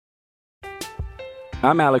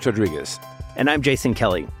I'm Alex Rodriguez. And I'm Jason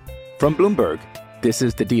Kelly. From Bloomberg, this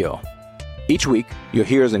is The Deal. Each week, you'll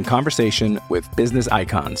hear us in conversation with business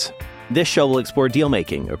icons. This show will explore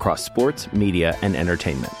deal-making across sports, media, and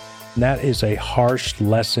entertainment. That is a harsh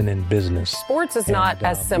lesson in business. Sports is not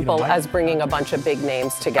as simple as bringing a bunch of big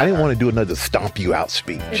names together. I didn't want to do another stomp you out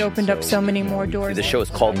speech. It opened up so many more doors. The show is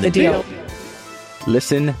called The Deal.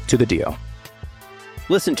 Listen to The Deal.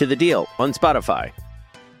 Listen to The Deal on Spotify.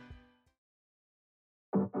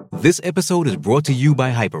 This episode is brought to you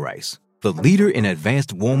by Hyperice, the leader in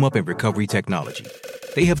advanced warm-up and recovery technology.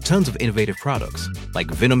 They have tons of innovative products, like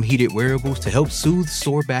Venom-heated wearables to help soothe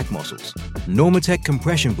sore back muscles, Normatec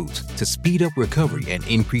compression boots to speed up recovery and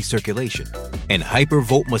increase circulation, and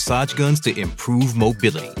Hypervolt massage guns to improve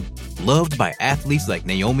mobility. Loved by athletes like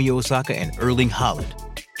Naomi Osaka and Erling Haaland.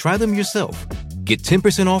 Try them yourself. Get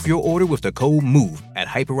 10% off your order with the code MOVE at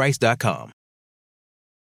Hyperice.com.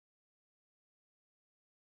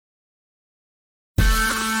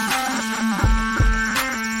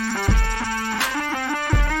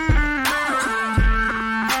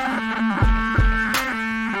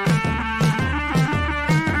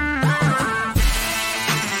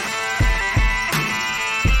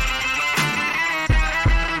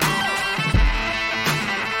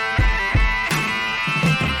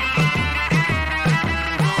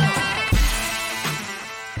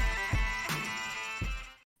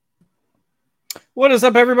 What is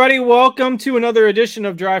up, everybody? Welcome to another edition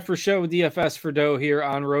of Drive for Show with DFS for Dough here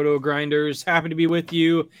on Roto Grinders. Happy to be with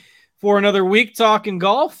you for another week talking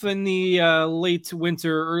golf in the late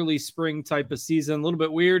winter, early spring type of season. A little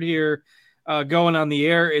bit weird here going on the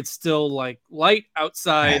air. It's still like light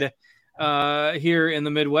outside here in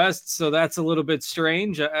the Midwest, so that's a little bit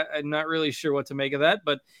strange. I'm not really sure what to make of that,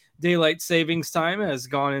 but daylight savings time has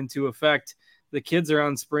gone into effect. The kids are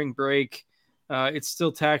on spring break. It's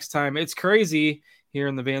still tax time. It's crazy here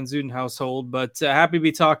in the Van Zuden household, but happy to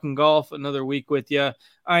be talking golf another week with you.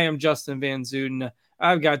 I am Justin Van Zuden.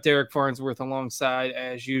 I've got Derek Farnsworth alongside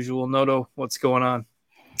as usual. Noto, what's going on?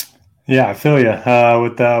 Yeah, I feel you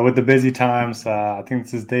with the busy times. I think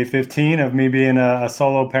this is day 15 of me being a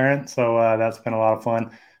solo parent, so that's been a lot of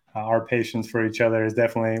fun. Our patience for each other is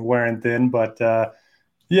definitely wearing thin, but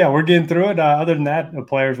yeah, we're getting through it. Other than that, the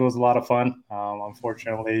players was a lot of fun.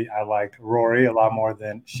 Unfortunately, I liked Rory a lot more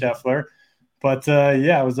than Scheffler. But,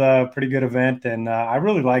 yeah, it was a pretty good event, and I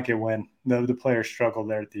really like it when the players struggle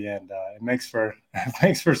there at the end. It makes for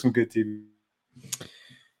some good TV.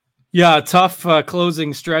 Yeah, tough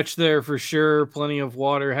closing stretch there for sure. Plenty of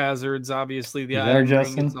water hazards, obviously. There,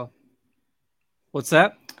 Justin? What's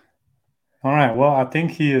that? All right, well, I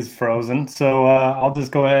think he is frozen. So I'll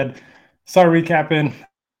just go ahead, start recapping.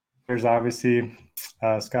 There's obviously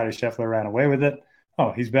Scotty Scheffler ran away with it.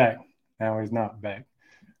 Oh, he's back. Now he's not back.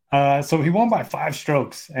 So he won by 5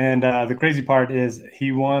 strokes. And the crazy part is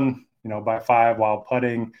he won, by 5 while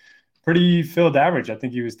putting pretty filled average. I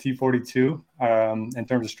think he was T42 in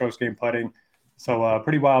terms of strokes gained putting. So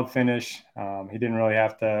pretty wild finish. He didn't really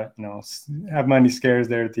have to, have many scares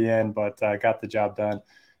there at the end, but got the job done.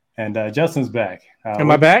 And Justin's back.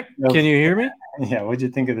 Am I back? Can you hear me? Yeah. What'd you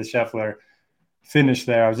think of the Scheffler finish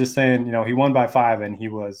there? I was just saying, he won by 5 and he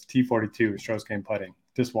was T42 strokes gained putting.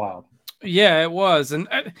 Just wild. Yeah, it was. And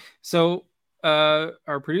so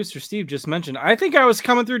our producer Steve just mentioned, I think I was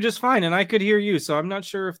coming through just fine and I could hear you. So I'm not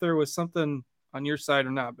sure if there was something on your side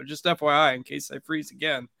or not, but just FYI, in case I freeze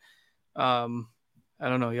again. I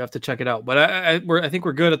don't know. You have to check it out, but I think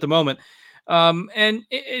we're good at the moment. And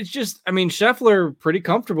it's just, Scheffler pretty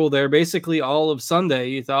comfortable there basically all of Sunday.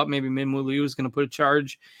 You thought maybe Min Woo Lee was going to put a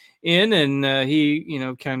charge in, and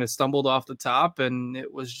he, kind of stumbled off the top, and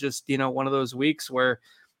it was just, one of those weeks where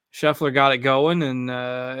Scheffler got it going, and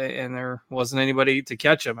there wasn't anybody to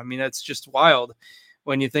catch him. That's just wild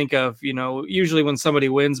when you think of, usually when somebody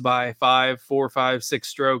wins by 4, 5, 6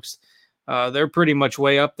 strokes, they're pretty much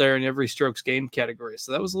way up there in every strokes gained category.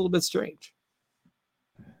 So that was a little bit strange.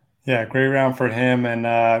 Yeah, great round for him. And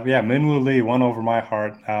Min Woo Lee won over my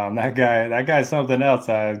heart. That guy's something else.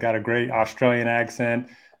 Got a great Australian accent.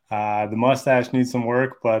 The mustache needs some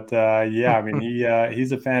work, but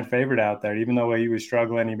he's a fan favorite out there. Even though he was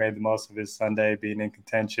struggling, he made the most of his Sunday being in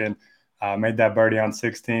contention. Made that birdie on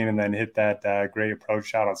 16 and then hit that great approach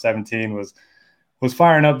shot on 17. Was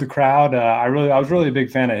firing up the crowd. I was really a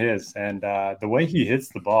big fan of his, and the way he hits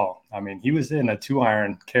the ball. He was in a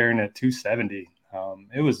 2-iron carrying it 270.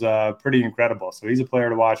 It was pretty incredible. So he's a player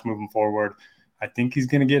to watch moving forward. I think he's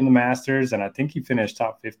going to get in the Masters, and I think he finished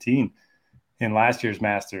top 15 in last year's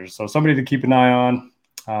Masters. So somebody to keep an eye on.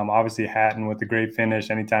 Obviously Hatton with the great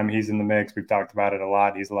finish. Anytime he's in the mix, we've talked about it a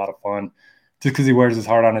lot. He's a lot of fun just because he wears his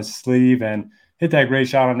heart on his sleeve. And hit that great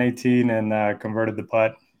shot on 18 and converted the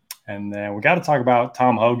putt. And then we got to talk about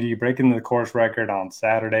Tom Hoge breaking the course record on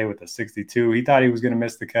Saturday with a 62. He thought he was going to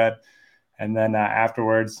miss the cut. And then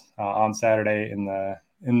afterwards on Saturday in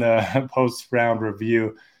the post-round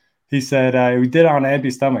review, he said he did it on an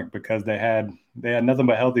empty stomach because they had nothing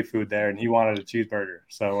but healthy food there, and he wanted a cheeseburger.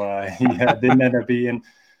 So he didn't end up eating.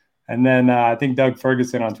 And then I think Doug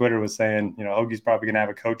Ferguson on Twitter was saying, Hoagie's probably going to have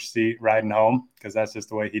a coach seat riding home because that's just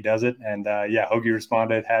the way he does it. And Hoagie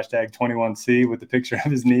responded, #21C with the picture of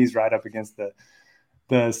his knees right up against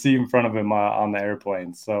the seat in front of him on the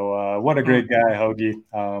airplane. So what a great guy,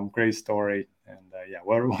 Hoagie. Great story. And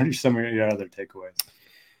what are some of your other takeaways?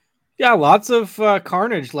 Yeah, lots of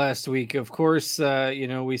carnage last week. Of course,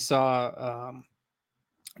 we saw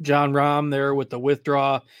John Rahm there with the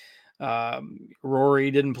withdraw. Rory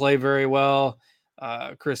didn't play very well.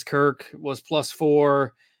 Chris Kirk was +4.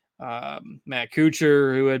 Matt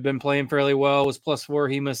Kuchar, who had been playing fairly well, was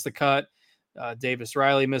 +4. He missed the cut. Davis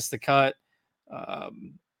Riley missed the cut.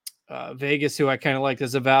 Vegas, who I kind of liked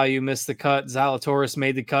as a value, missed the cut. Zalatoris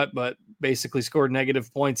made the cut, but basically scored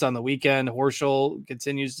negative points on the weekend. Horschel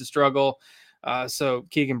continues to struggle. So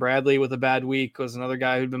Keegan Bradley with a bad week was another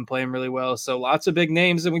guy who'd been playing really well. So lots of big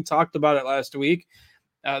names, and we talked about it last week.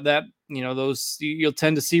 That those you'll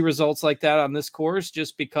tend to see results like that on this course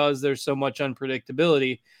just because there's so much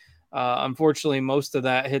unpredictability. Unfortunately, most of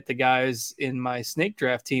that hit the guys in my snake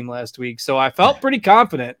draft team last week, so I felt pretty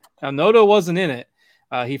confident. Now Noto wasn't in it.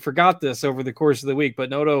 He forgot this over the course of the week,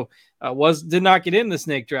 but Noto did not get in the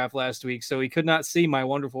snake draft last week, so he could not see my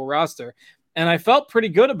wonderful roster, and I felt pretty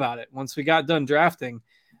good about it once we got done drafting.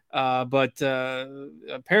 But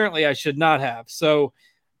apparently, I should not have. So.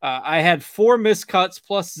 I had 4 missed cuts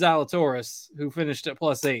plus Zalatoris, who finished at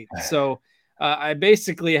 +8. So I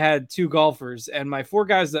basically had 2 golfers, and my 4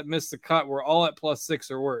 guys that missed the cut were all at +6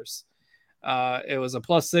 or worse. It was a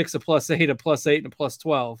 +6, a +8, a +8, and a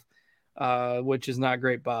 +12, which is not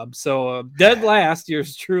great, Bob. So dead last,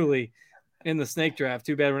 yours truly, in the snake draft.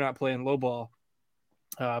 Too bad we're not playing low ball.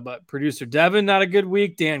 But producer Devin, not a good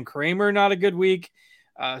week. Dan Kramer, not a good week.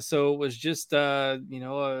 So it was just,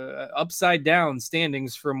 upside down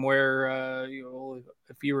standings from where,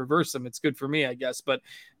 if you reverse them, it's good for me, I guess. But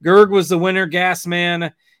Gerg was the winner,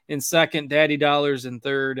 Gasman in second, Daddy Dollars in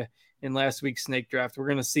third in last week's snake draft. We're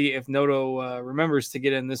going to see if Noto remembers to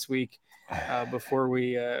get in this week before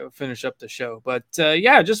we finish up the show. But,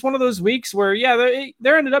 just one of those weeks where,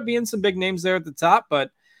 there ended up being some big names there at the top,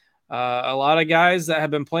 but a lot of guys that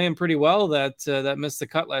have been playing pretty well that missed the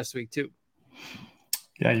cut last week too.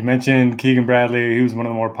 Yeah, you mentioned Keegan Bradley. He was one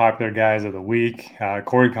of the more popular guys of the week.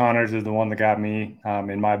 Corey Connors is the one that got me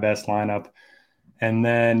in my best lineup. And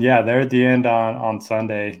then, there at the end on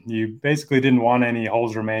Sunday, you basically didn't want any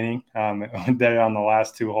holes remaining there on the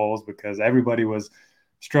last 2 holes because everybody was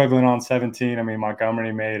struggling on 17. I mean,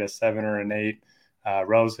 Montgomery made a 7 or an 8.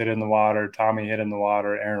 Rose hit in the water. Tommy hit in the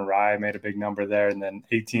water. Aaron Rye made a big number there. And then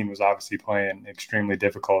 18 was obviously playing extremely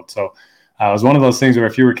difficult. So, it was one of those things where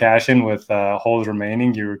if you were cashing with holes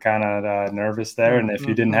remaining, you were kind of nervous there. And if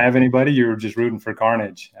you didn't have anybody, you were just rooting for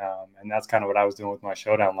carnage. And that's kind of what I was doing with my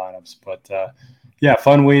showdown lineups. But,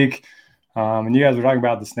 fun week. And you guys were talking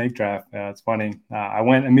about the snake draft. It's funny. I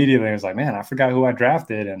went immediately and was like, man, I forgot who I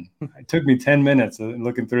drafted. And it took me 10 minutes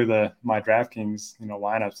looking through my DraftKings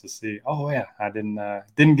lineups to see, I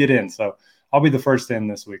didn't get in. So I'll be the first in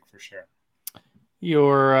this week for sure.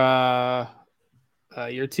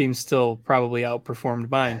 Your team still probably outperformed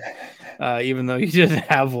mine, even though you didn't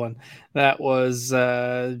have one. That was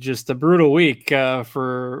just a brutal week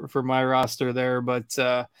for my roster there.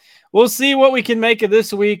 But we'll see what we can make of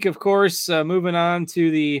this week. Of course, moving on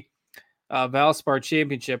to the Valspar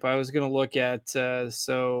Championship. I was going to look at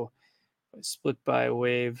split by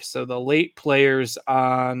wave. So the late players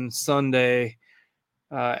on Sunday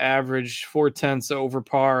averaged 0.4 over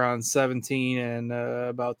par on 17 and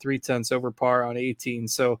about 0.3 over par on 18.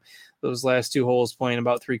 So those last 2 holes playing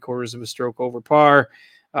about 3/4 of a stroke over par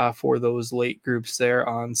for those late groups there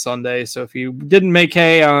on Sunday. So if you didn't make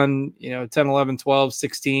hay on 10, 11, 12,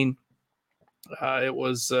 16, it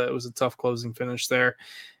was a tough closing finish there.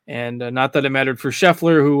 And not that it mattered for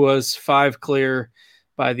Scheffler, who was 5 clear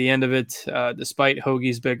by the end of it, despite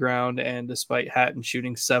Hoagie's big round and despite Hatton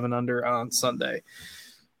shooting 7 under on Sunday.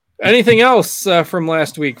 Anything else from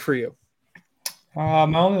last week for you? My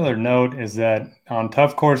only other note is that on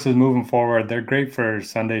tough courses moving forward, they're great for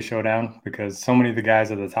Sunday Showdown because so many of the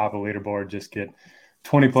guys at the top of the leaderboard just get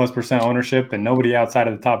 20+% ownership, and nobody outside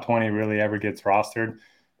of the top 20 really ever gets rostered.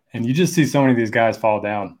 And you just see so many of these guys fall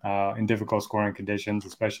down in difficult scoring conditions,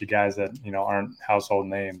 especially guys that aren't household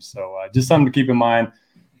names. So just something to keep in mind.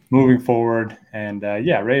 moving forward, and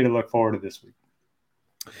ready to look forward to this week.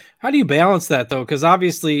 How do you balance that though? Because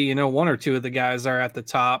obviously, one or two of the guys are at the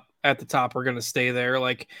top. At the top, are going to stay there.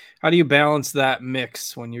 Like, how do you balance that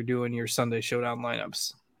mix when you're doing your Sunday Showdown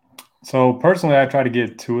lineups? So personally, I try to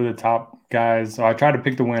get two of the top guys. So I tried to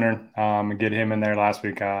pick the winner and get him in there last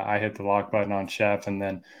week. I hit the lock button on Chef, and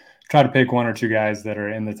then try to pick one or two guys that are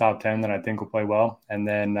in the top 10 that I think will play well. And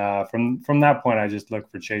then from that point, I just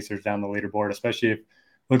look for chasers down the leaderboard, especially if it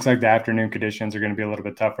looks like the afternoon conditions are going to be a little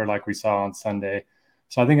bit tougher like we saw on Sunday.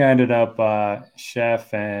 So I think I ended up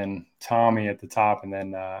Chef and Tommy at the top, and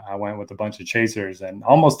then I went with a bunch of chasers and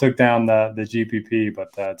almost took down the GPP,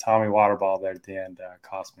 but Tommy Waterball there at the end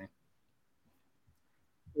cost me.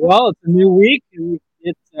 Well, it's a new week.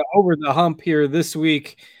 It's over the hump here this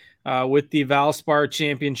week with the Valspar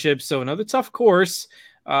Championship. So another tough course.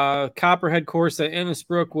 Copperhead course at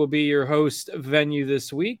Innisbrook will be your host venue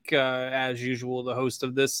this week. As usual, the host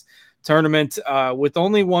of this tournament with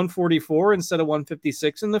only 144 instead of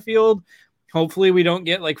 156 in the field. Hopefully we don't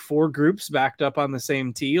get like four groups backed up on the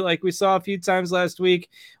same tee like we saw a few times last week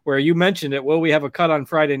where you mentioned it. Will we have a cut on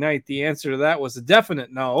Friday night? The answer to that was a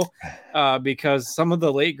definite no, because some of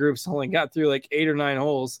the late groups only got through like 8 or 9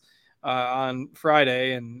 holes on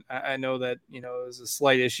Friday. And I know that, it was a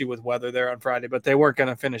slight issue with weather there on Friday, but they weren't going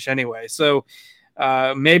to finish anyway. So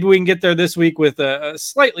maybe we can get there this week with a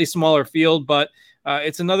slightly smaller field, but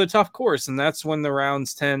it's another tough course. And that's when the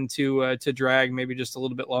rounds tend to drag maybe just a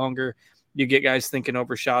little bit longer. You get guys thinking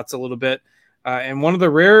over shots a little bit. And one of the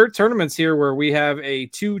rare tournaments here where we have a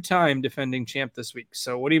 2-time defending champ this week.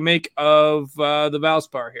 So what do you make of the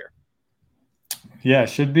Valspar here? Yeah,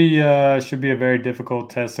 should be a very difficult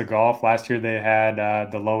test of golf. Last year they had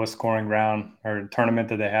the lowest scoring round or tournament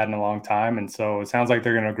that they had in a long time. And so it sounds like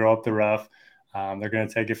they're going to grow up the rough. They're going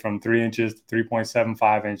to take it from 3 inches to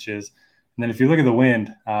 3.75 inches. And then if you look at the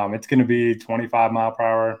wind, it's going to be 25 mile per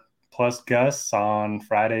hour plus gusts on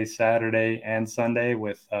Friday, Saturday, and Sunday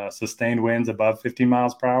with sustained winds above 50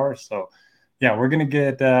 miles per hour. So, yeah, we're going to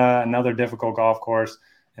get another difficult golf course,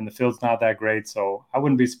 and the field's not that great. So I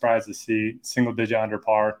wouldn't be surprised to see single-digit under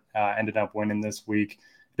par ended up winning this week.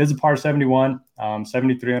 It is a par 71.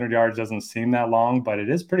 7,300 yards doesn't seem that long, but it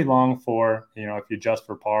is pretty long for, if you adjust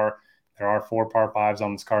for par. There are 4 par 5s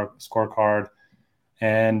on the scorecard.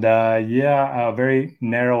 And very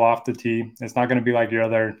narrow off the tee. It's not going to be like your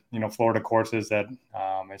other, Florida courses that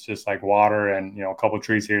it's just like water and, a couple of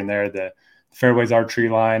trees here and there. The fairways are tree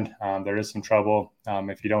lined. There is some trouble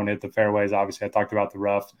if you don't hit the fairways. Obviously, I talked about the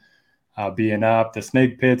rough being up. The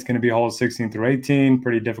snake pit's going to be holes 16 through 18.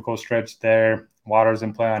 Pretty difficult stretch there. Water's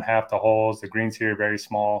in play on half the holes. The greens here are very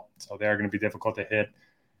small, so they are going to be difficult to hit.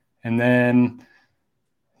 And then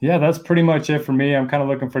yeah, that's pretty much it for me. I'm kind of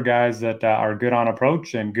looking for guys that are good on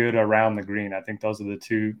approach and good around the green. I think those are the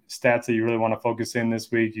two stats that you really want to focus in this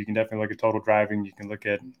week. You can definitely look at total driving. You can look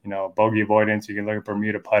at, bogey avoidance. You can look at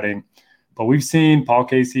Bermuda putting. But we've seen Paul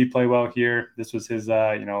Casey play well here. This was his,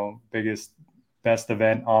 best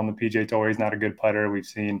event on the PGA Tour. He's not a good putter. We've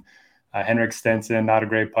seen Henrik Stenson, not a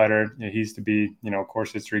great putter. He used to be,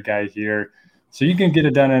 course history guy here. So you can get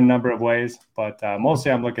it done in a number of ways. But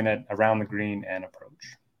mostly I'm looking at around the green and approach.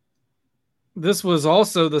 This was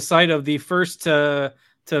also the site of the first round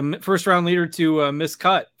leader to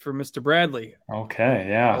miscut for Mr. Bradley. Okay,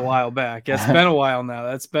 yeah. A while back. It's been a while now.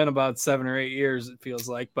 That's been about 7 or 8 years, it feels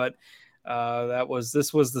like. But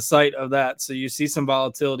this was the site of that. So you see some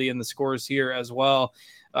volatility in the scores here as well.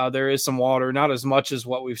 There is some water, not as much as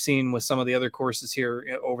what we've seen with some of the other courses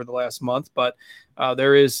here over the last month, but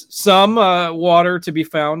there is some water to be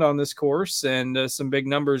found on this course and some big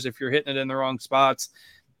numbers if you're hitting it in the wrong spots.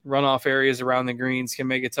 Runoff areas around the greens can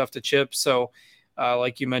make it tough to chip. So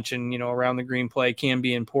like you mentioned, around the green play can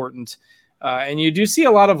be important. And you do see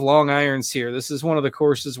a lot of long irons here. This is one of the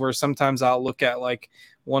courses where sometimes I'll look at like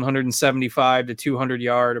 175 to 200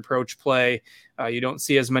 yard approach play. You don't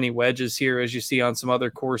see as many wedges here as you see on some other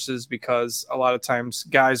courses because a lot of times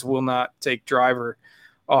guys will not take driver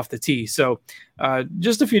off the tee. So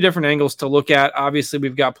just a few different angles to look at. Obviously,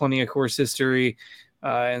 we've got plenty of course history.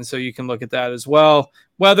 And so you can look at that as well.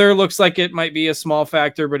 Weather looks like it might be a small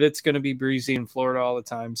factor, but it's going to be breezy in Florida all the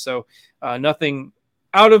time. So nothing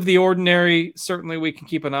out of the ordinary. Certainly we can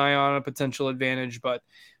keep an eye on a potential advantage, but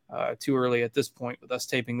too early at this point with us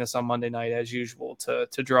taping this on Monday night as usual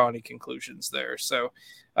to draw any conclusions there. So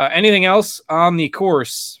anything else on the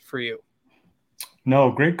course for you?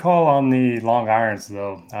 No, great call on the long irons,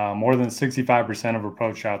 though. More than 65% of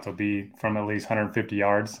approach shots will be from at least 150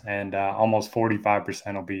 yards, and almost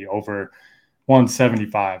 45% will be over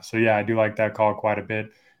 175. So, yeah, I do like that call quite a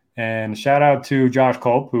bit. And shout out to Josh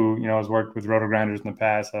Culp, who, has worked with Roto Grinders in the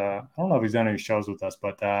past. I don't know if he's done any shows with us,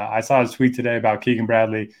 but I saw his tweet today about Keegan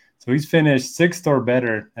Bradley. So he's finished 6th or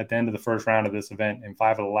better at the end of the first round of this event in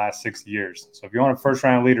 5 of the last 6 years. So if you want a first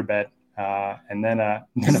round leader bet, and then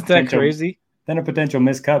isn't that crazy? Then a potential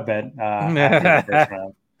miscut bet after the first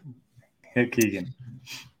round, hit Keegan.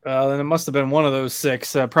 Then it must have been one of those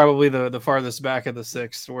 6, probably the farthest back of the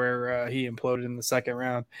 6, where he imploded in the second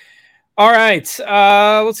round. All right,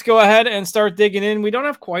 let's go ahead and start digging in. We don't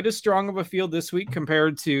have quite as strong of a field this week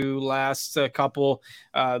compared to last couple.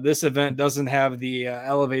 This event doesn't have the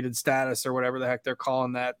elevated status or whatever the heck they're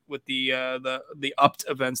calling that with the upped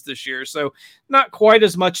events this year. So not quite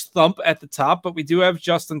as much thump at the top, but we do have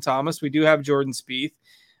Justin Thomas. We do have Jordan Spieth.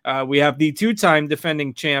 We have the 2-time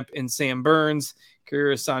defending champ in Sam Burns.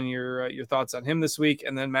 Curious on your thoughts on him this week.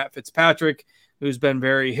 And then Matt Fitzpatrick, who's been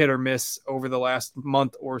very hit or miss over the last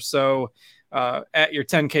month or so at your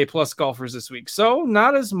 10K plus golfers this week. So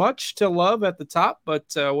not as much to love at the top, but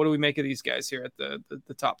what do we make of these guys here at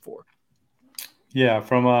the top 4? Yeah,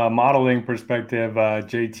 from a modeling perspective,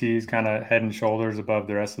 JT is kind of head and shoulders above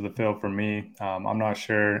the rest of the field for me. I'm not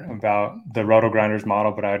sure about the Roto Grinders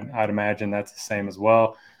model, but I'd imagine that's the same as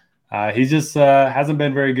well. He just hasn't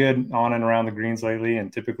been very good on and around the greens lately,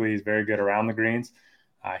 and typically he's very good around the greens.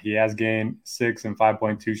 He has gained 6 and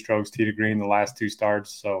 5.2 strokes tee to green the last 2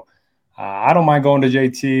 starts. So I don't mind going to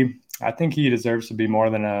JT. I think he deserves to be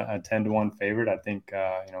more than a 10-1 favorite. I think,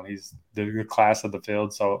 he's the class of the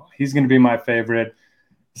field. So he's going to be my favorite.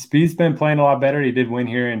 Spieth's been playing a lot better. He did win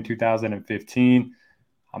here in 2015.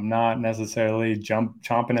 I'm not necessarily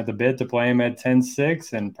chomping at the bit to play him at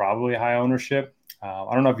 10-6 and probably high ownership.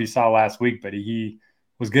 I don't know if you saw last week, but he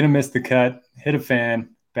was going to miss the cut, hit a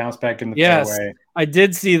fan, bounce back in the fairway. I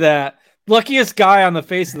did see that. Luckiest guy on the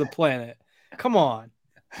face of the planet. Come on.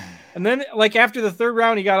 And then, after the 3rd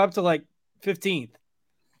round, he got up to 15th.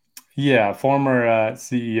 Yeah, former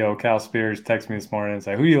CEO Cal Spears texted me this morning and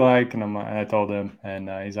said, "Who you like?" And I told him, and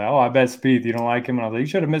he's like, "Oh, I bet Spieth. You don't like him?" And I was like, "You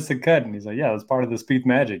should have missed the cut." And he's like, "Yeah, that's part of the Spieth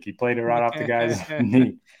magic. He played it right off the guy's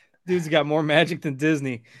knee." Dude's got more magic than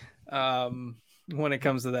Disney. When it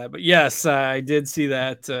comes to that. But yes, I did see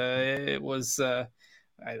that. It was, I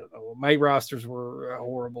don't know, my rosters were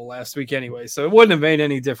horrible last week anyway, so it wouldn't have made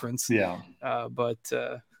any difference. Yeah. But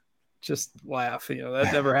just laugh. That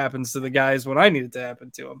never happens to the guys when I need it to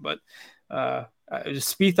happen to them. But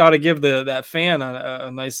Spieth ought to give that fan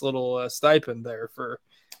a nice little stipend there for.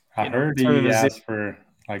 I heard he asked for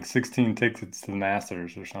 16 tickets to the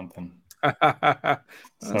Masters or something.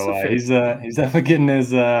 So he's definitely getting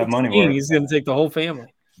his money worth. He's going to take the whole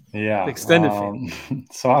family. Yeah, the extended family.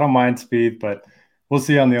 So I don't mind Spieth, but we'll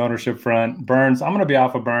see on the ownership front. Burns, I'm going to be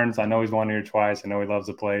off of Burns. I know he's won here twice. I know he loves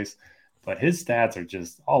the place, but his stats are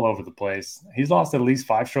just all over the place. He's lost at least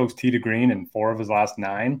 5 strokes tee to green in 4 of his last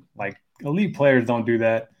 9. Elite players don't do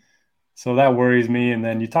that. So that worries me. And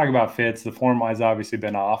then you talk about Fitz. The form has obviously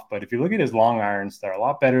been off, but if you look at his long irons, they're a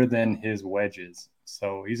lot better than his wedges.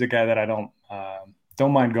 So he's a guy that I don't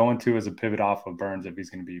mind going to as a pivot off of Burns if he's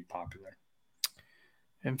going to be popular.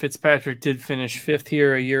 And Fitzpatrick did finish 5th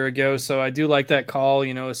here a year ago, so I do like that call.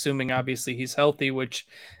 Assuming obviously he's healthy, which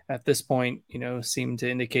at this point seemed to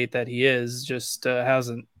indicate that he is. Just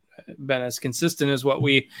hasn't been as consistent as what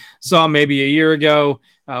we saw maybe a year ago.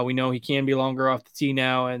 We know he can be longer off the tee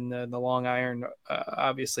now, and the long iron,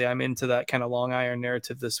 obviously I'm into that kind of long iron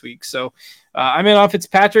narrative this week. So I'm in on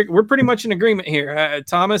Fitzpatrick. We're pretty much in agreement here.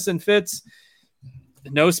 Thomas and Fitz,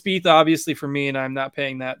 no Spieth, obviously, for me, and I'm not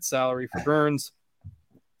paying that salary for Burns,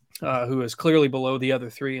 who is clearly below the other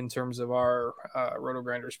 3 in terms of our Roto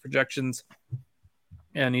Grinders projections.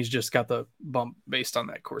 And he's just got the bump based on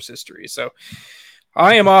that course history. So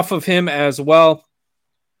I am off of him as well.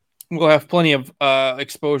 We'll have plenty of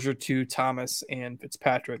exposure to Thomas and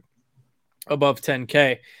Fitzpatrick above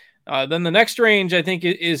 10K. Then the next range, I think,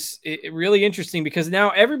 is really interesting because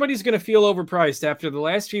now everybody's going to feel overpriced after the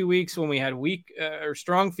last few weeks when we had weak or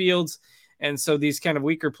strong fields. And so these kind of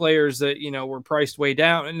weaker players that, were priced way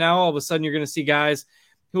down. And now all of a sudden you're going to see guys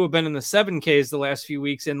who have been in the 7Ks the last few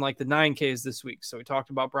weeks in the 9Ks this week. So we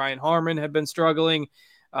talked about Brian Harmon had been struggling.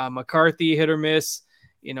 McCarthy hit or miss.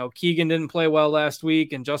 Keegan didn't play well last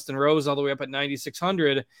week, and Justin Rose all the way up at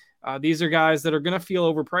 9,600. These are guys that are going to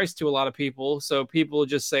feel overpriced to a lot of people. So people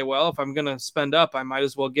just say, well, if I'm going to spend up, I might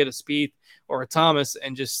as well get a Spieth or a Thomas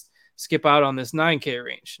and just skip out on this 9K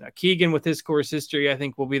range. Now, Keegan, with his course history, I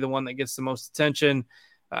think will be the one that gets the most attention.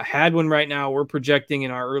 Hadwin right now, we're projecting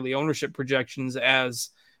in our early ownership projections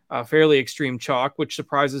as fairly extreme chalk, which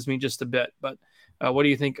surprises me just a bit. But what do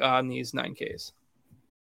you think on these 9Ks?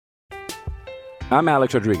 I'm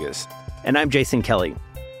Alex Rodriguez. And I'm Jason Kelly.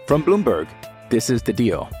 From Bloomberg, this is The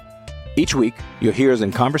Deal. Each week, you'll hear us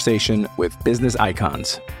in conversation with business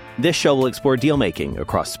icons. This show will explore deal-making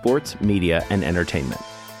across sports, media, and entertainment.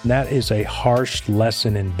 That is a harsh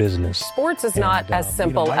lesson in business. Sports is not as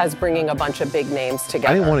simple as bringing a bunch of big names together.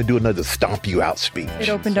 I didn't want to do another stomp you out speech. It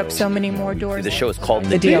opened up so many more doors. The show is called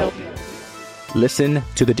The Deal. Listen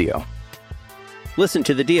to The Deal. Listen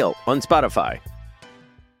to The Deal on Spotify.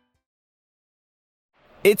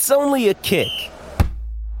 It's only a kick,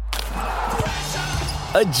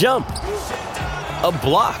 a jump, a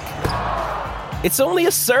block. It's only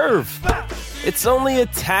a serve. It's only a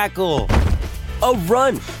tackle, a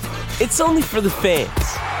run. It's only for the fans.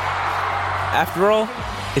 After all,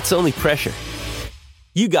 it's only pressure.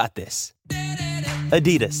 You got this.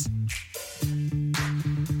 Adidas.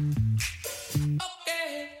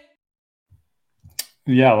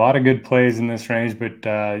 Yeah, a lot of good plays in this range, but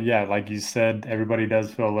yeah, like you said, everybody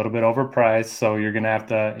does feel a little bit overpriced, so you're going to have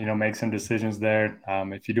to, make some decisions there.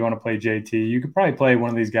 If you do want to play JT, you could probably play one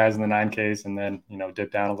of these guys in the 9Ks and then,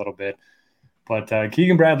 dip down a little bit. But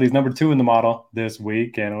Keegan Bradley's number 2 in the model this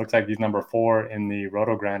week, and it looks like he's number 4 in the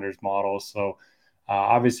Roto Grinders model. So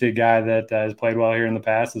obviously a guy that has played well here in the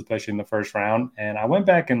past, especially in the first round. And I went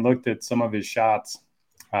back and looked at some of his shots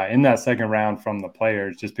in that second round from the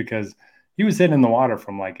players, just because he was hitting in the water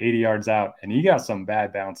from like 80 yards out, and he got some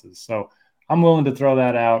bad bounces. So I'm willing to throw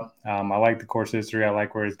that out. I like the course history. I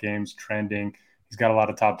like where his game's trending. He's got a lot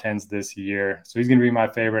of top 10s this year. So he's going to be my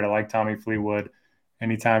favorite. I like Tommy Fleetwood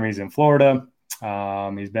anytime he's in Florida.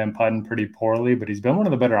 He's been putting pretty poorly, but he's been one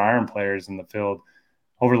of the better iron players in the field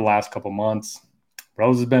over the last couple months.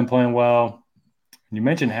 Rose has been playing well. You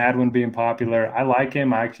mentioned Hadwin being popular. I like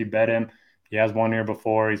him. I actually bet him. He has one year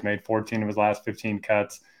before. He's made 14 of his last 15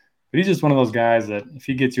 cuts. But he's just one of those guys that if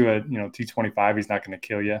he gets you at 225, he's not going to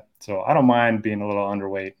kill you. So I don't mind being a little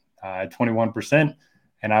underweight at 21%.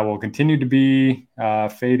 And I will continue to be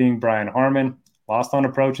fading Brian Harmon. Lost on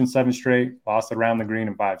approach in 7 straight. Lost around the green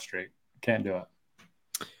in 5 straight. Can't do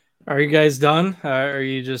it. Are you guys done? Are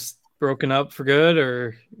you just broken up for good,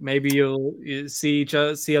 or maybe you'll see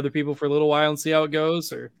other people for a little while and see how it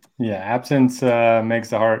goes? Or yeah, absence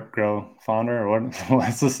makes the heart grow fonder. Or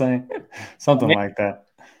what's the saying? Something like that.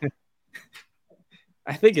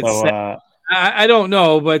 I think it's so, I don't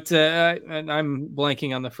know, but and I'm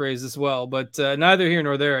blanking on the phrase as well, but neither here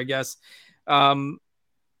nor there, I guess. I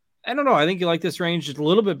don't know. I think you like this range just a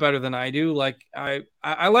little bit better than I do. Like I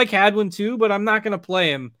like Hadwin too, but I'm not going to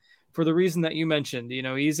play him for the reason that you mentioned.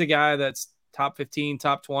 He's a guy that's top 15,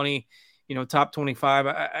 top 20, top 25.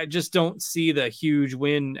 I just don't see the huge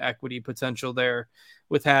win equity potential there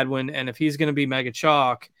with Hadwin. And if he's going to be mega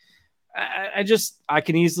chalk, I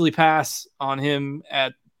can easily pass on him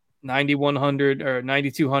at 9,100 or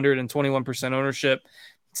 9,200 and 21% ownership.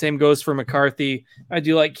 Same goes for McCarthy. I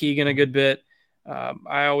do like Keegan a good bit.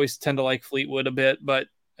 I always tend to like Fleetwood a bit, but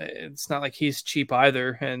it's not like he's cheap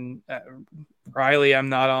either. And Riley, I'm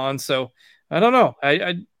not on. So I don't know.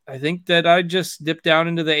 I think that I just dip down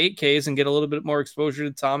into the 8Ks and get a little bit more exposure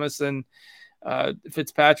to Thomas and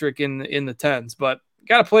Fitzpatrick in the 10s, but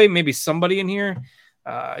got to play maybe somebody in here.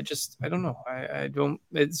 I don't know. I don't,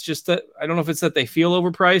 it's just that I don't know if it's that they feel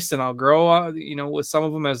overpriced, and I'll grow, with some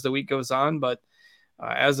of them as the week goes on. But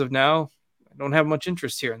as of now, I don't have much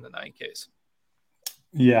interest here in the 9Ks.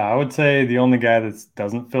 Yeah, I would say the only guy that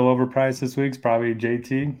doesn't feel overpriced this week is probably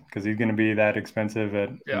JT, because he's going to be that expensive at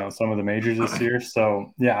some of the majors this year.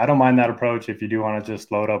 So yeah, I don't mind that approach if you do want to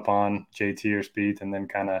just load up on JT or Spieth and then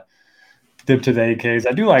kind of dip to the 8Ks.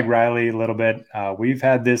 I do like Riley a little bit. We've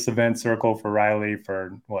had this event circle for Riley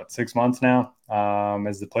for 6 months now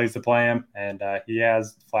as the place to play him, and he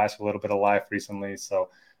has flashed a little bit of life recently. So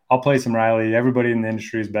I'll play some Riley. Everybody in the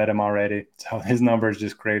industry has bet him already, so his number is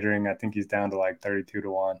just cratering. I think he's down to like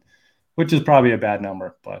 32-1, which is probably a bad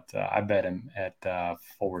number, but I bet him at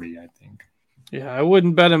 40, I think. Yeah, I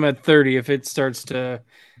wouldn't bet him at 30 if it starts to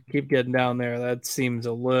keep getting down there. That seems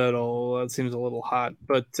a little hot,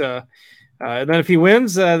 but then if he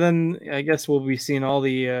wins, then I guess we'll be seeing all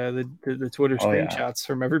the Twitter screenshots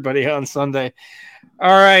from everybody on Sunday. All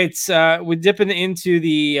right, we're dipping into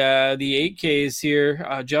the 8Ks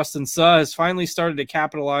here. Justin Suh has finally started to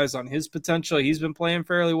capitalize on his potential. He's been playing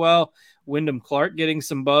fairly well. Wyndham Clark getting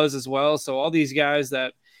some buzz as well. So all these guys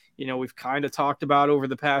that we've kind of talked about over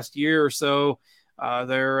the past year or so,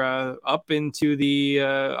 they're up into the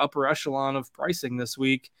upper echelon of pricing this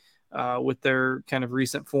week with their kind of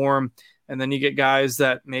recent form. And then you get guys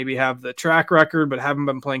that maybe have the track record but haven't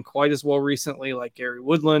been playing quite as well recently, like Gary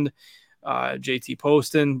Woodland, JT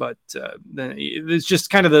Poston. But then it's just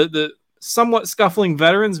kind of the somewhat scuffling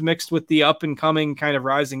veterans mixed with the up and coming kind of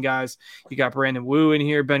rising guys. You got Brandon Wu in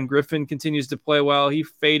here. Ben Griffin continues to play well. He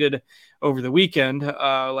faded over the weekend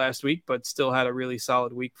last week, but still had a really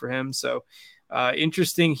solid week for him. So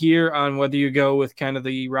interesting here on whether you go with kind of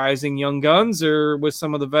the rising young guns or with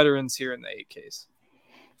some of the veterans here in the 8Ks.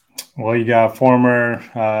 Well, you got former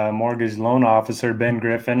mortgage loan officer Ben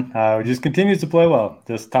Griffin, who just continues to play well.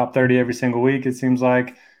 Just top 30 every single week, it seems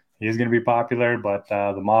like. He's going to be popular, but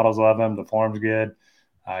the models love him. The form's good.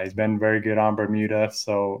 He's been very good on Bermuda,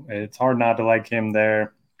 so it's hard not to like him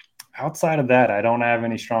there. Outside of that, I don't have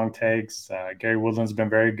any strong takes. Gary Woodland's been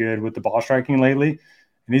very good with the ball striking lately,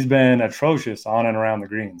 and he's been atrocious on and around the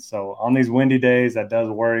greens. So on these windy days, that does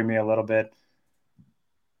worry me a little bit.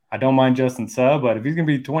 I don't mind Justin Suh, but if he's going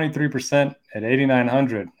to be 23% at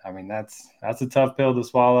 8,900, I mean, that's a tough pill to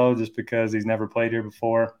swallow just because he's never played here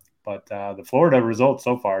before. But the Florida results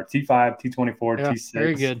so far, T5, T24, T6.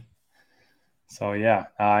 Very good. So, yeah.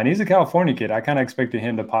 And he's a California kid. I kind of expected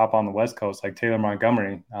him to pop on the West Coast like Taylor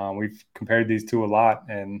Montgomery. We've compared these two a lot.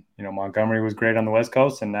 And, Montgomery was great on the West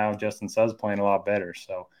Coast, and now Justin Suh's playing a lot better.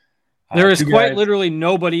 So there is quite literally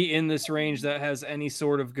nobody in this range that has any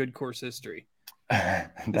sort of good course history.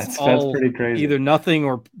 that's pretty crazy. Either nothing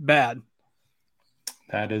or bad.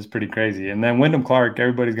 That is pretty crazy. And then Wyndham Clark,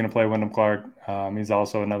 everybody's going to play Wyndham Clark. He's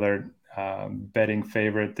also another betting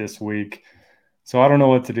favorite this week. So I don't know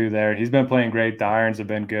what to do there. He's been playing great. The irons have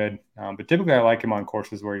been good. But typically I like him on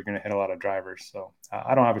courses where you're going to hit a lot of drivers. So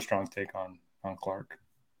I don't have a strong take on Clark.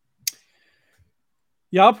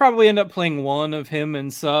 Yeah, I'll probably end up playing one of him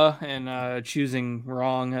and Suh and choosing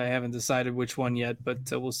wrong. I haven't decided which one yet, but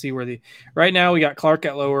we'll see right now we got Clark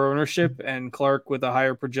at lower ownership and Clark with a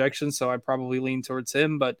higher projection. So I probably lean towards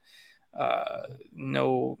him, but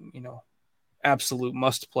no, absolute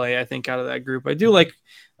must play, I think, out of that group. I do like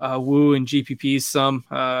Wu and GPP some.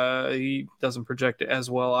 He doesn't project it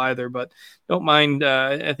as well either, but don't mind.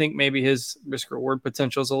 I think maybe his risk reward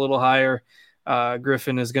potential is a little higher.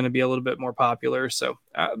 Griffin is going to be a little bit more popular. So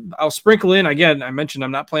I'll sprinkle in again. I mentioned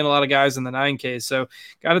I'm not playing a lot of guys in the 9K, so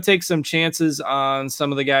got to take some chances on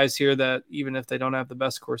some of the guys here that even if they don't have the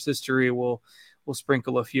best course history, we'll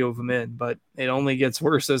sprinkle a few of them in, but it only gets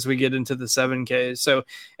worse as we get into the 7Ks. So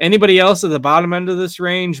anybody else at the bottom end of this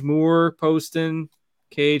range, Moore, Poston,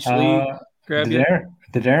 KH Lee, grab you?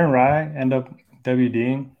 Did Aaron Rye end up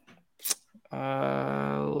WDing?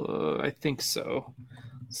 I think so.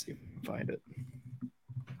 Let's see if we can find it.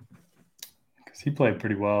 He played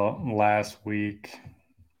pretty well last week.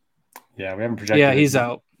 Yeah, we haven't projected. Yeah, he's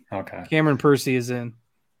out. Okay. Cameron Percy is in.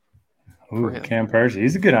 Ooh, Cam Percy.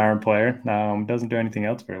 He's a good iron player. Doesn't do anything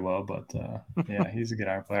else very well, but yeah, he's a good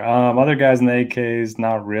iron player. Other guys in the 8Ks,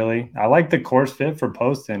 not really. I like the course fit for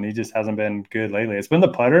Poston. He just hasn't been good lately. It's been the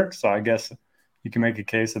putter, so I guess you can make a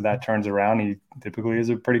case that turns around. He typically is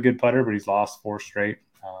a pretty good putter, but he's lost 4 straight.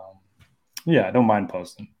 Yeah, I don't mind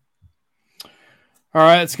Poston. All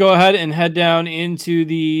right, let's go ahead and head down into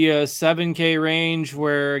the 7K range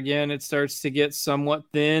where, again, it starts to get somewhat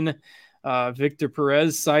thin. Victor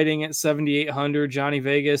Perez sighting at 7,800. Johnny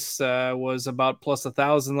Vegas was about plus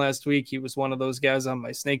 1,000 last week. He was one of those guys on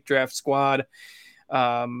my snake draft squad.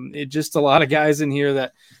 Just a lot of guys in here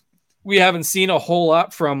that we haven't seen a whole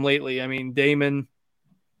lot from lately. I mean, Damon,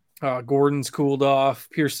 Gordon's cooled off.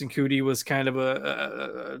 Pearson Coody was kind of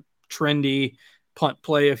a trendy punt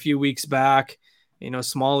play a few weeks back.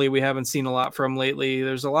 Smalley we haven't seen a lot from lately.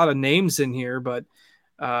 There's a lot of names in here, but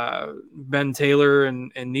Ben Taylor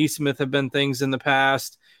and Neesmith have been things in the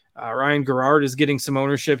past. Ryan Garrard is getting some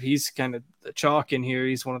ownership. He's kind of the chalk in here.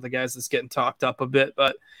 He's one of the guys that's getting talked up a bit,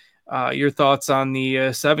 but your thoughts on the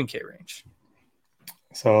 7K range?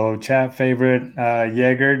 So chat favorite,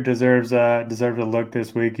 Jaeger deserves a look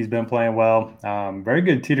this week. He's been playing well. Very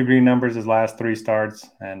good tee to green numbers his last 3 starts.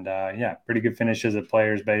 And pretty good finishes at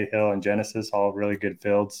Players, Bay Hill, and Genesis, all really good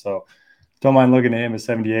fields. So don't mind looking at him at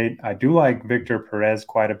 78. I do like Victor Perez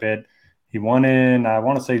quite a bit. He won in, I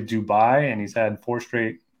want to say Dubai, and he's had 4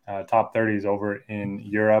 straight top 30s over in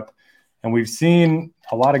Europe. And we've seen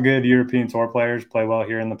a lot of good European Tour players play well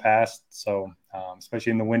here in the past. So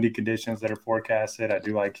especially in the windy conditions that are forecasted, I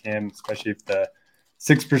do like him, especially if the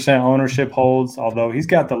 6% ownership holds, although he's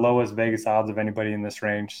got the lowest Vegas odds of anybody in this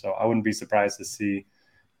range. So I wouldn't be surprised to see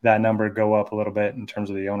that number go up a little bit in terms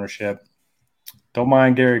of the ownership. Don't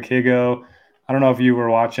mind Garrick Higo. I don't know if you were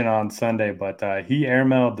watching on Sunday, but he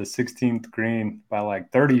airmailed the 16th green by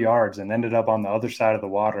like 30 yards and ended up on the other side of the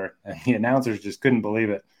water. And the announcers just couldn't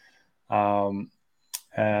believe it.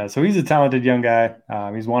 So he's a talented young guy.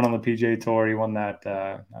 He's won on the PGA Tour. He won that,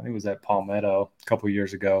 I think it was at Palmetto a couple of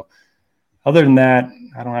years ago. other than that,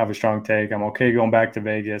 I don't have a strong take. I'm okay going back to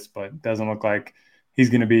Vegas, but it doesn't look like he's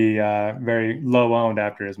going to be very low owned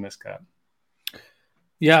after his miscut.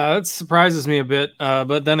 Yeah, that surprises me a bit.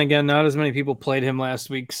 But then again, not as many people played him last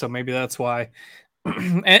week, so maybe that's why.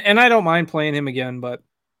 and I don't mind playing him again, but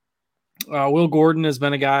Will Gordon has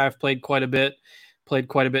been a guy I've played quite a bit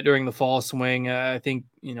during the fall swing. I think,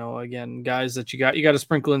 again, guys that you got to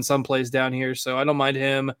sprinkle in some plays down here. So I don't mind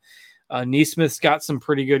him. Neesmith's got some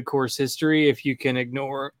pretty good course history. If you can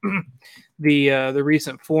ignore the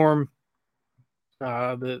recent form,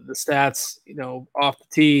 the stats, off the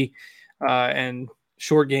tee and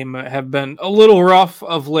short game have been a little rough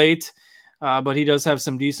of late, but he does have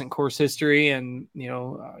some decent course history and,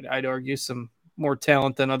 I'd argue some more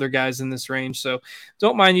talent than other guys in this range. So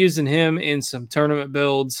don't mind using him in some tournament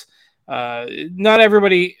builds. Not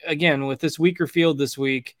everybody, again, with this weaker field this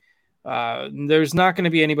week, there's not going to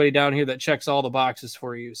be anybody down here that checks all the boxes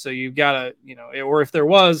for you. So you've got to, or if there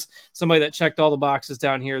was somebody that checked all the boxes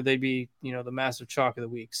down here, they'd be, the massive chalk of the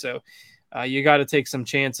week. So you got to take some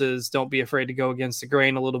chances. Don't be afraid to go against the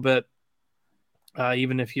grain a little bit.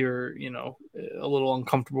 Even if you're, a little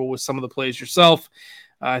uncomfortable with some of the plays yourself.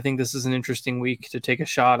 I think this is an interesting week to take a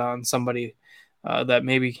shot on somebody that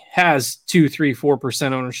maybe has 2, 3,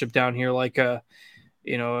 4% ownership down here, like a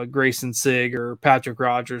Grayson Sigg or Patrick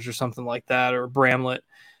Rogers or something like that, or Bramlett.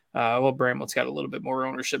 Bramlett's got a little bit more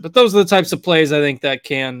ownership, but those are the types of plays I think that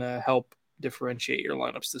can help differentiate your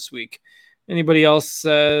lineups this week. Anybody else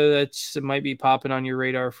that might be popping on your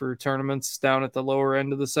radar for tournaments down at the lower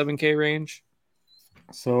end of the 7K range?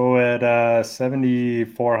 So at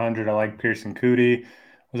 7,400, I like Pearson Coody.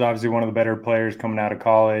 Was obviously one of the better players coming out of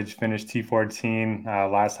college, finished T14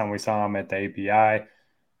 last time we saw him at the API.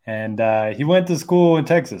 And he went to school in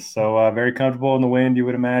Texas, so very comfortable in the wind, you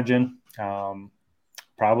would imagine.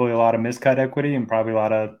 Probably a lot of miscut equity and probably a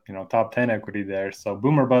lot of, top 10 equity there. So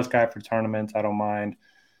boomer bust guy for tournaments, I don't mind.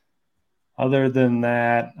 Other than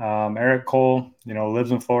that, Eric Cole,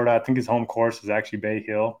 lives in Florida. I think his home course is actually Bay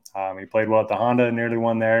Hill. He played well at the Honda, nearly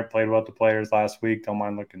won there. Played well at the Players last week. Don't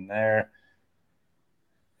mind looking there.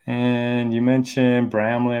 And you mentioned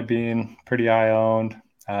Bramlett being pretty high owned.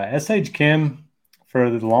 S.H. Kim, for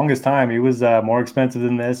the longest time, he was more expensive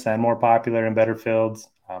than this and more popular in better fields.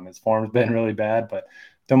 His form's been really bad, but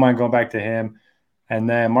don't mind going back to him. And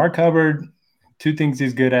then Mark Hubbard, two things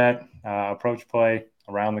he's good at, approach play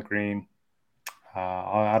around the green.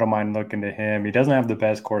 I don't mind looking to him. He doesn't have the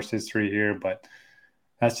best course history here, but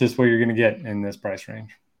that's just what you're going to get in this price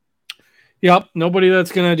range. Yep, nobody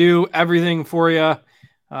that's going to do everything for you.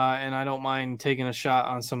 And I don't mind taking a shot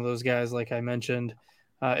on some of those guys, like I mentioned,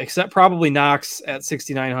 except probably Knox at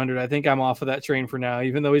 6,900. I think I'm off of that train for now,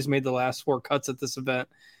 even though he's made the last 4 cuts at this event.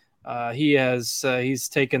 He's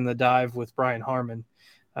taken the dive with Brian Harmon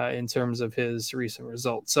in terms of his recent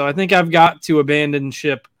results. So I think I've got to abandon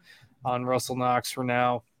ship on Russell Knox for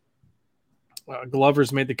now.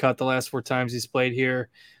 Glover's made the cut the last 4 times he's played here.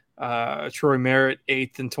 Troy Merritt,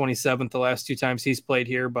 8th and 27th the last 2 times he's played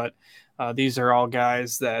here, but these are all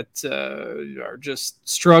guys that are just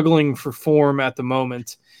struggling for form at the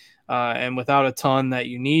moment, and without a ton that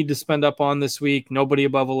you need to spend up on this week. Nobody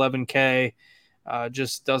above 11K.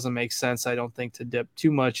 Just doesn't make sense, I don't think, to dip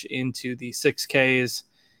too much into the 6Ks.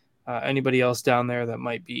 Anybody else down there that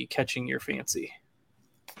might be catching your fancy?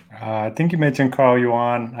 I think you mentioned Carl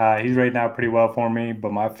Yuan. He's right now pretty well for me,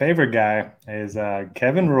 but my favorite guy is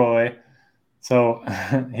Kevin Roy. So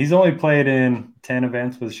he's only played in 10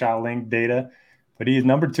 events with shot link data, but he's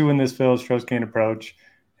number 2 in this field, strokes gained approach,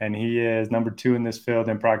 and he is number 2 in this field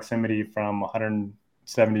in proximity from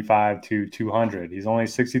 175 to 200. He's only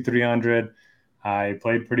 6,300. He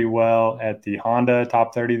played pretty well at the Honda,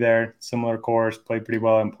 top 30 there, similar course, played pretty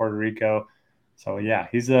well in Puerto Rico. So, yeah,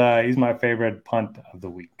 he's my favorite punt of the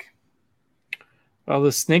week. Well,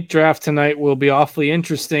 the snake draft tonight will be awfully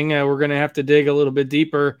interesting. We're going to have to dig a little bit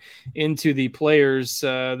deeper into the players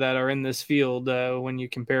that are in this field when you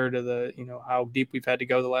compare to the, how deep we've had to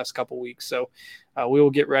go the last couple weeks. So we will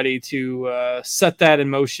get ready to set that in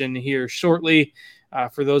motion here shortly.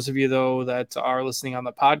 For those of you, though, that are listening on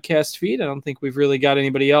the podcast feed, I don't think we've really got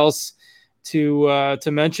anybody else to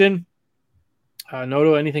mention.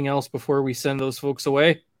 Noto, anything else before we send those folks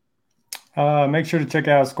away? Make sure to check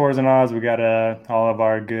out Scores and Odds. We got all of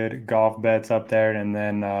our good golf bets up there, and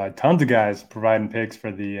then tons of guys providing picks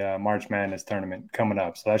for the March Madness tournament coming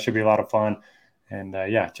up. So that should be a lot of fun. And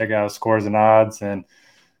check out Scores and Odds. And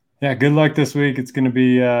good luck this week. It's gonna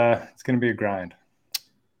be a grind.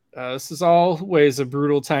 This is always a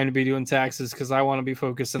brutal time to be doing taxes because I want to be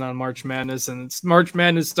focusing on March Madness, and March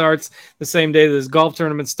Madness starts the same day this golf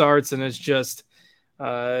tournament starts, and it's just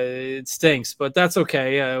It stinks, but that's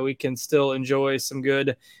okay. We can still enjoy some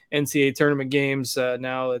good NCAA tournament games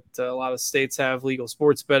now that a lot of states have legal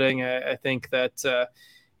sports betting. I think that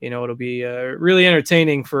it'll be really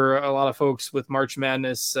entertaining for a lot of folks with March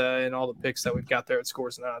Madness and all the picks that we've got there at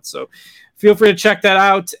Scores and Odds. So feel free to check that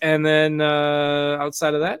out. And then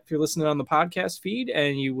outside of that, if you're listening on the podcast feed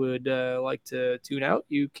and you would like to tune out,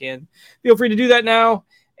 you can feel free to do that now.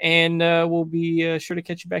 And we'll be sure to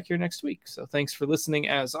catch you back here next week. So thanks for listening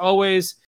as always.